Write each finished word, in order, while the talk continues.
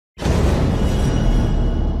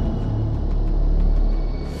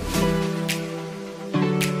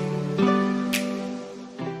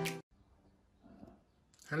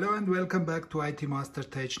Hello and welcome back to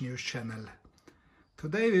ITMASTER-TECHNEWS channel.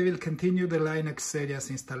 Today we will continue the Linux series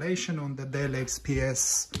installation on the Dell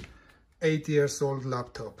XPS 8-year-old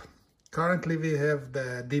laptop. Currently we have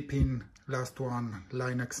the Debian last one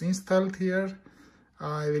Linux installed here.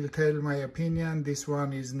 I will tell my opinion, this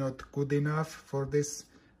one is not good enough for this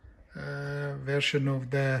version of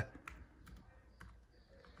the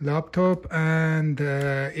laptop, and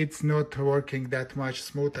it's not working that much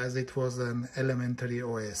smooth as it was an elementary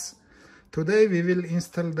OS. Today we will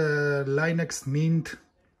install the Linux Mint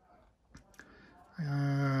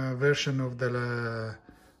version of the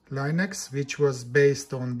Linux, which was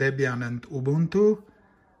based on Debian and Ubuntu.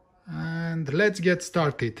 And let's get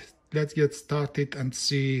started. Let's get started and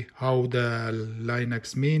see how the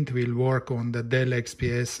Linux Mint will work on the Dell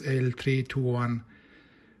XPS L321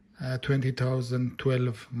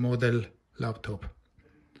 2012 model laptop.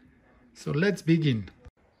 So let's begin.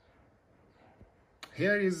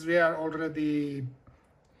 We are already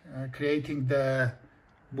creating the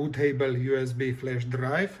bootable USB flash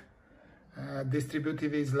drive.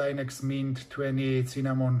 Distributive is Linux Mint V20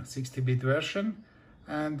 Cinamon 60-bit version,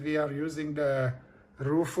 and we are using the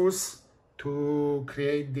Rufus to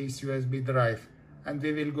create this USB drive, and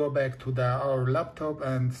we will go back to our laptop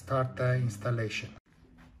and start the installation.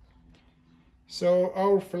 So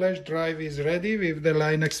our flash drive is ready with the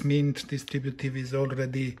Linux Mint distributive is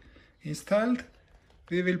already installed.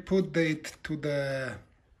 We will put it to the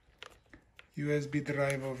USB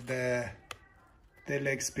drive of the Dell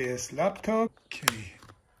XPS laptop.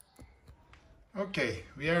 Okay,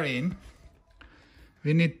 we are in.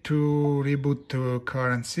 We need to reboot the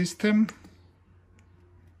current system.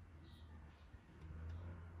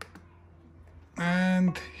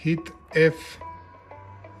 And hit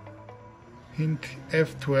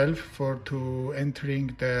F12 for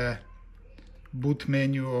entering the boot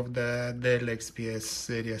menu of the Dell XPS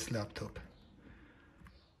series laptop.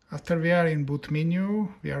 After we are in boot menu,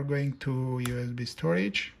 we are going to USB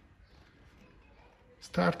storage.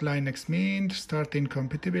 Start Linux Mint, start in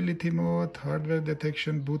compatibility mode, hardware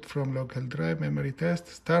detection, boot from local drive, memory test,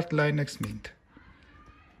 start Linux Mint.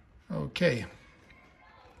 Okay.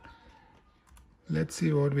 Let's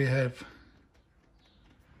see what we have.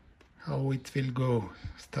 How it will go.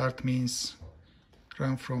 Start means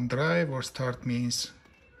run from drive, or start means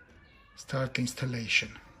start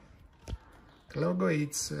installation. The logo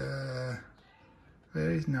is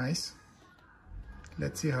very nice.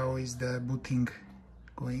 Let's see how is the booting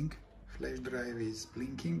going. Flash drive is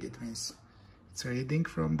blinking, it means it's reading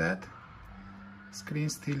from that. Screen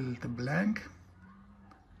still the blank,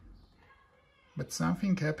 but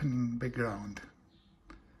something happening in the background.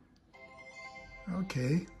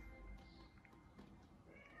 Okay.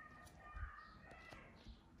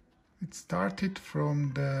 It started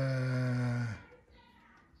from the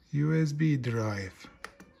USB drive.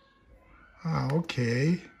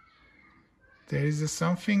 Okay. There is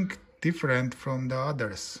something different from the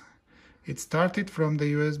others. It started from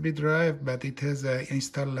the USB drive, but it has a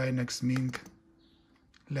install Linux Mint.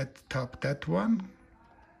 Let's tap that one.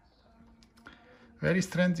 Very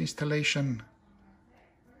strange installation.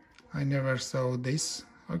 I never saw this.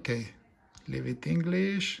 Okay. Leave it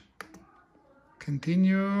English.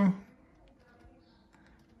 Continue.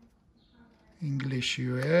 English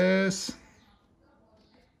US.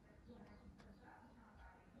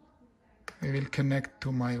 I will connect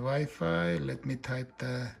to my Wi-Fi. Let me type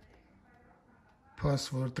the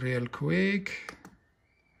password real quick.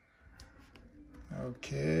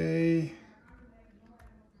 Okay.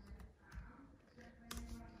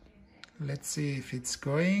 Let's see if it's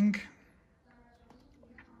going.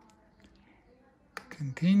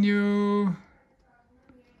 Continue.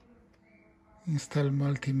 Install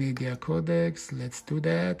multimedia codecs. Let's do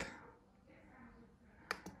that.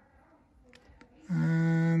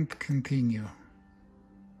 And continue.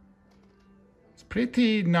 It's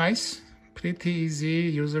pretty nice, pretty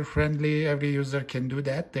easy, user-friendly. Every user can do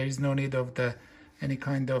that. There is no need of any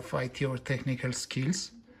kind of IT or technical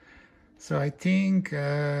skills. So I think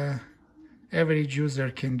average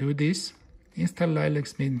user can do this. Install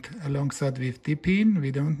Linux Mint alongside with Debian.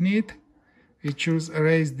 We don't need. We choose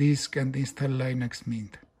erase disk and install Linux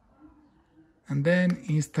Mint. And then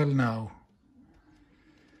install now.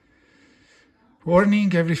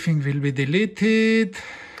 Warning, everything will be deleted.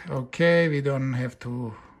 Okay, we don't have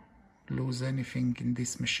to lose anything in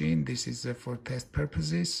this machine. This is for test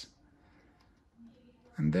purposes.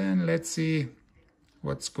 And then let's see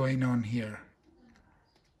what's going on here.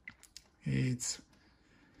 The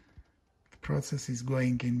process is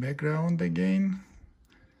going in background again.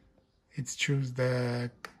 It's choose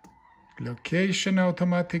the location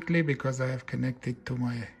automatically because I have connected to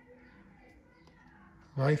my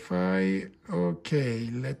Wi-Fi. Okay,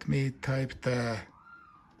 let me type the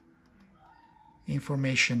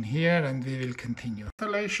information here and we will continue.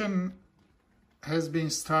 Installation has been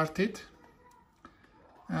started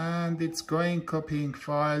and it's going copying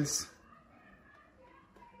files.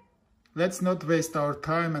 Let's not waste our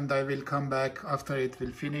time and I will come back after it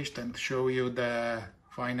will finish and show you the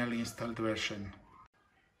final installed version.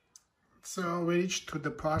 So we reached to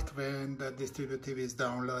the part when the distributive is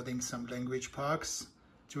downloading some language packs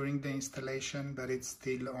during the installation, but it's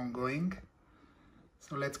still ongoing.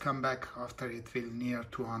 So let's come back after it will near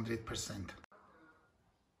 200%.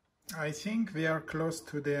 I think we are close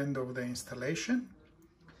to the end of the installation.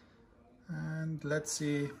 And let's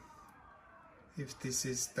see if this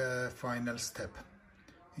is the final step.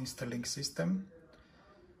 Installing system,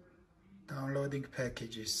 downloading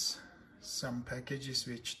packages, some packages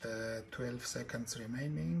which the 12 seconds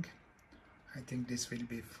remaining. I think this will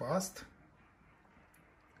be fast.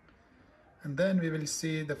 And then we will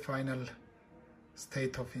see the final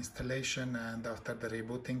state of installation, and after the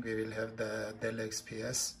rebooting we will have the Dell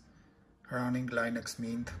XPS running Linux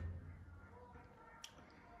Mint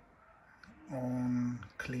on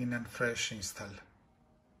clean and fresh install.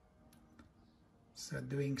 So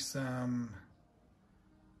doing some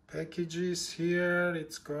packages here,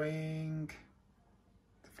 it's going,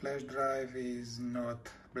 the flash drive is not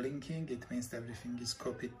blinking, it means everything is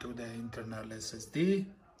copied to the internal SSD,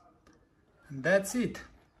 and that's it.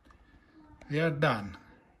 We are done.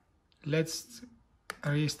 Let's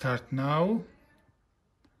restart now,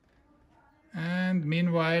 and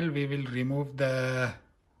meanwhile we will remove the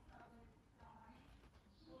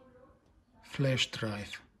flash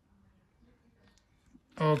drive.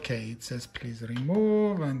 Okay, it says please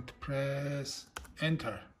remove and press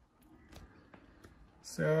enter.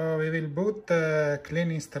 So we will boot the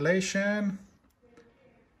clean installation,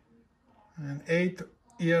 an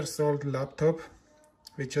 8-year-old laptop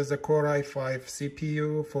which has a Core i5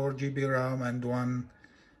 CPU, 4 GB RAM and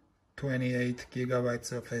 128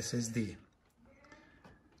 GB of SSD.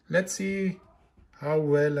 Let's see how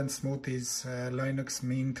well and smooth is Linux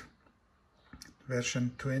Mint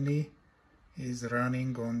version 20 is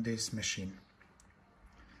running on this machine.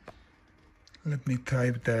 Let me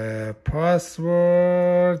type the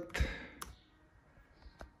password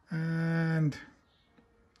and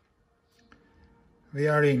we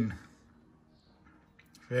are in.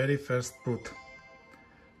 Very first boot.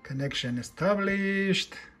 Connection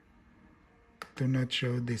established. Do not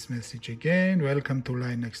show this message again. Welcome to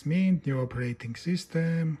Linux Mint, new operating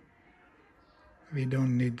system. We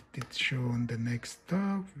don't need it shown on the next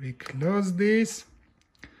tab. We close this.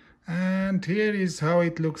 And here is how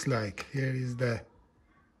it looks like. Here is the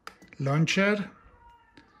launcher.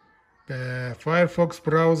 The Firefox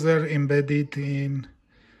browser embedded in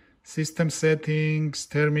system settings,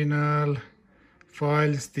 terminal,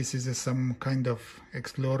 files. This is some kind of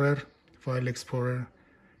explorer, file explorer.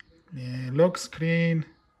 Lock screen,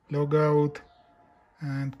 logout,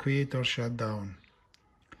 and quit or shut down.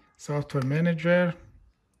 Software manager.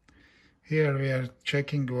 Here we are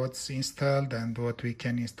checking what's installed and what we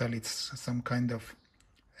can install. It's some kind of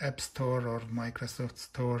App Store or Microsoft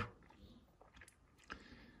Store.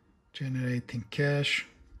 Generating cache.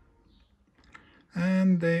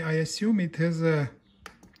 And I assume it has a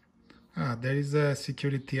there is a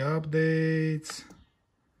security updates.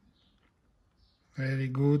 Very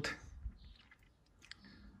good.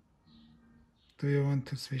 Do you want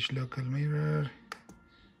to switch local mirror?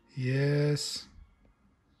 Yes.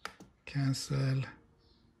 Cancel.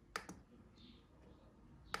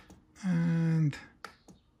 And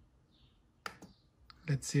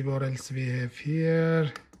let's see what else we have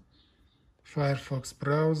here. Firefox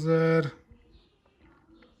browser.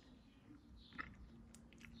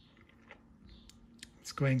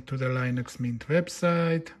 It's going to the Linux Mint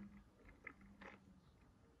website.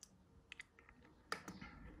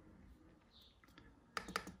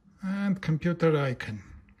 And computer icon.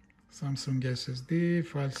 Samsung SSD,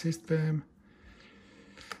 file system.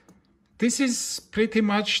 This is pretty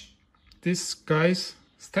much this, guys.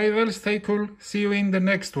 Stay well, stay cool. See you in the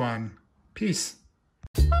next one. Peace.